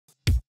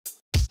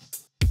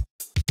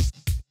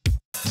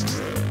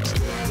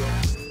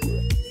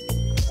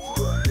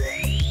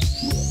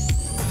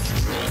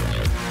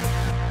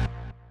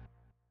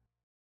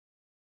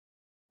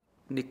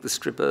Nick the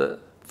Stripper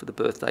for the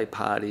birthday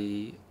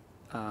party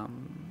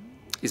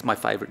is my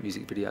favourite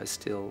music video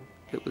still.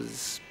 It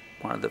was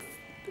one of the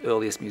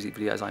earliest music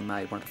videos I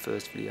made, one of the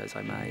first videos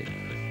I made.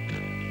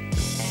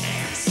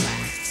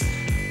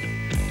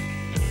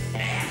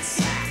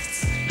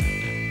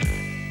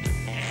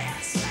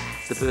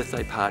 The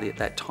birthday party at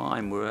that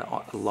time were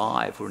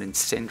live, were an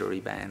incendiary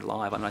band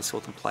live. I mean, I saw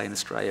them play in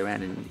Australia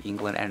and in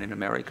England and in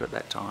America at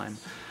that time.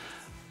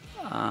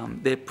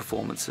 Their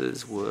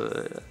performances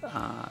were,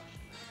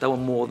 they were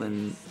more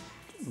than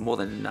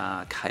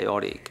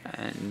chaotic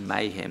and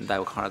mayhem. They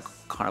were kind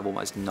of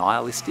almost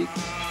nihilistic.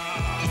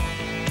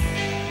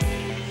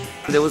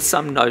 There was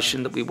some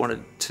notion that we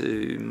wanted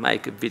to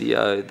make a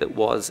video that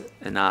was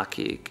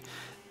anarchic.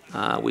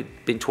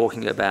 We'd been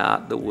talking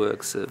about the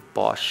works of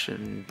Bosch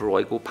and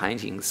Bruegel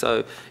painting,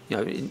 so you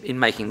know, in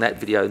making that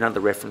video, none of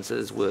the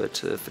references were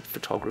to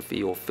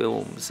photography or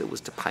films, it was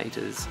to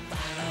painters.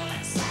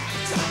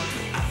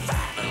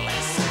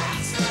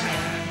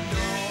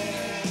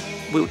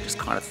 We were just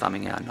kind of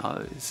thumbing our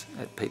nose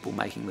at people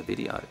making the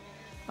video.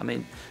 I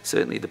mean,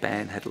 certainly the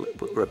band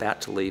were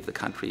about to leave the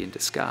country in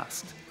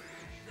disgust,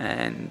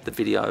 and the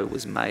video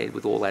was made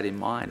with all that in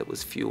mind. It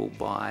was fueled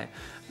by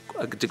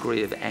a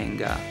degree of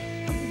anger.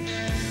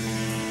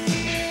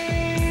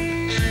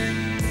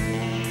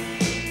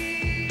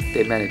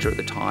 Their manager at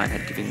the time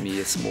had given me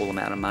a small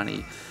amount of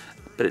money,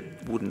 but it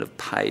wouldn't have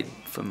paid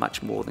for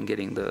much more than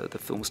getting the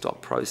film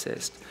stock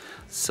processed.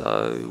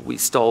 So we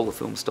stole the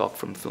film stock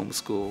from film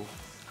school.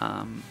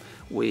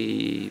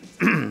 We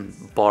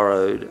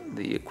borrowed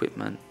the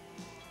equipment.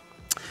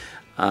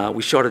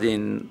 We shot it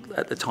in,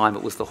 at the time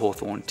it was the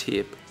Hawthorn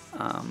tip.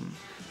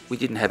 We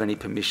didn't have any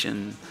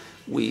permission.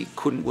 We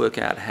couldn't work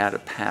out how to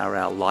power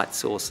our light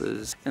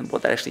sources. And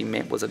what that actually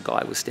meant was a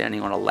guy was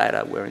standing on a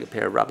ladder wearing a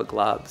pair of rubber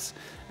gloves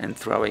and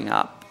throwing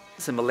up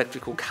some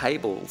electrical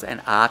cables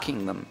and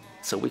arcing them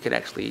so we could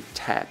actually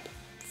tap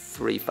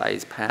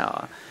three-phase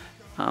power.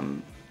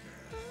 And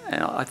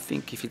I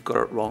think if he'd got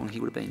it wrong,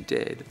 he would have been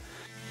dead.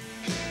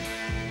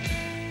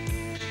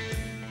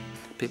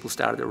 People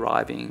started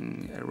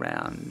arriving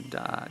around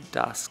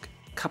dusk.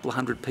 A couple of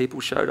hundred people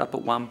showed up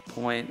at one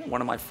point.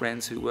 One of my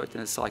friends who worked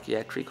in a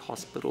psychiatric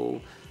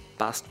hospital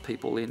bussed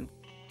people in.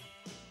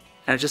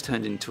 And it just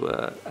turned into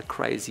a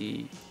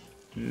crazy,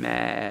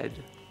 mad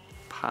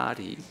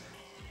party,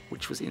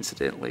 which was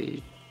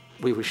incidentally,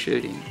 we were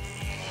shooting.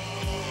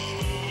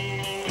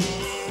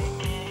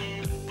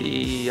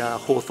 The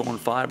Hawthorn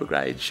Fire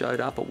Brigade showed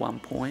up at one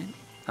point.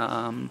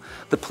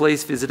 The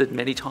police visited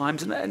many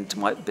times, and to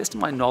my best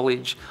of my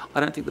knowledge, I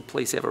don't think the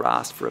police ever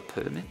asked for a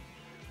permit.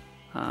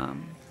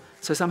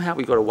 So somehow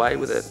we got away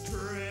with it.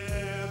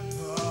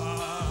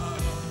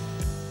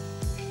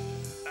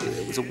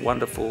 It was a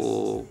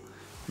wonderful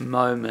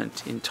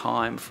moment in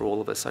time for all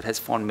of us. So it has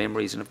fond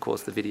memories, and of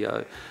course the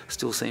video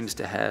still seems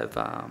to have,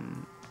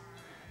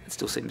 it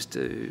still seems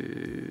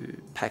to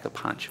pack a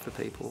punch for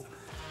people.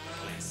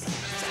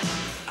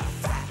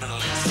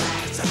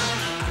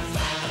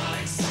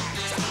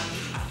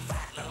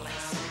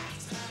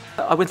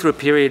 I went through a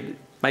period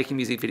making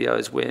music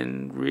videos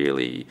when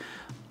really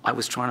I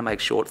was trying to make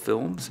short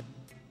films.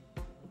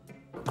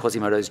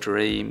 Quasimodo's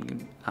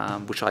Dream,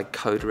 which I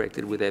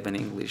co-directed with Evan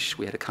English.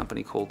 We had a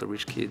company called The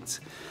Rich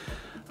Kids.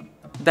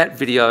 That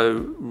video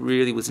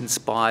really was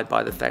inspired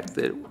by the fact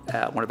that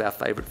one of our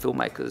favourite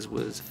filmmakers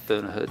was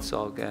Werner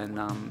Herzog,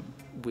 and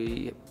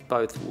we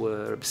both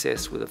were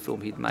obsessed with a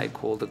film he'd made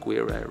called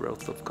Aguirre,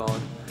 Wrath of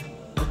God.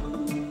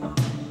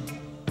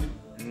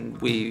 And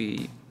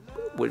we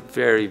were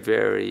very,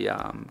 very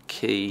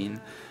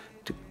keen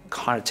to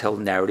kind of tell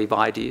narrative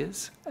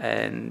ideas,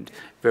 and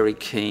very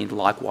keen,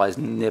 likewise,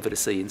 never to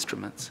see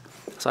instruments.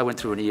 So I went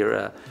through an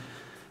era,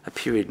 a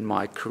period in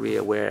my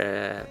career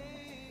where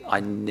I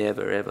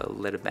never ever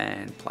let a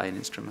band play an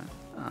instrument.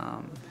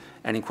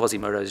 And in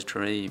Quasimodo's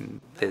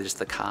Dream, they're just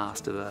the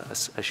cast of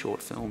a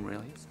short film,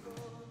 really.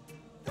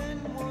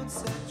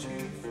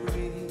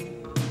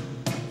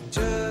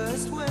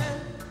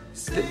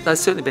 They've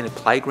certainly been a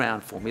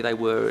playground for me. They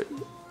were,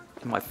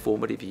 in my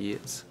formative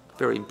years,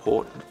 very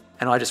important.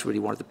 And I just really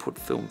wanted to put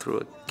film through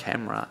a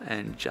camera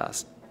and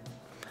just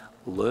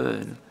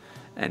learn.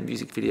 And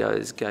music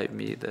videos gave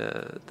me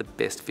the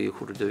best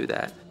vehicle to do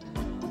that.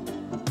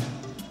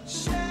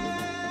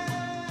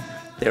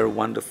 They're a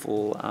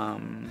wonderful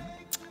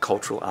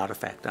cultural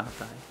artefact, aren't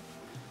they?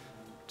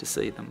 To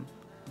see them.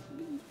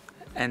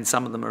 And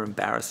some of them are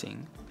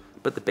embarrassing,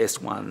 but the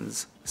best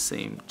ones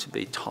seem to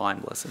be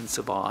timeless and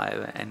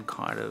survive, and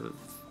kind of,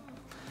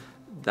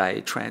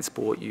 they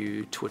transport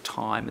you to a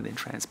time and then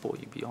transport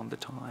you beyond the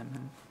time.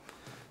 And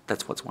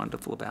that's what's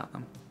wonderful about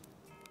them.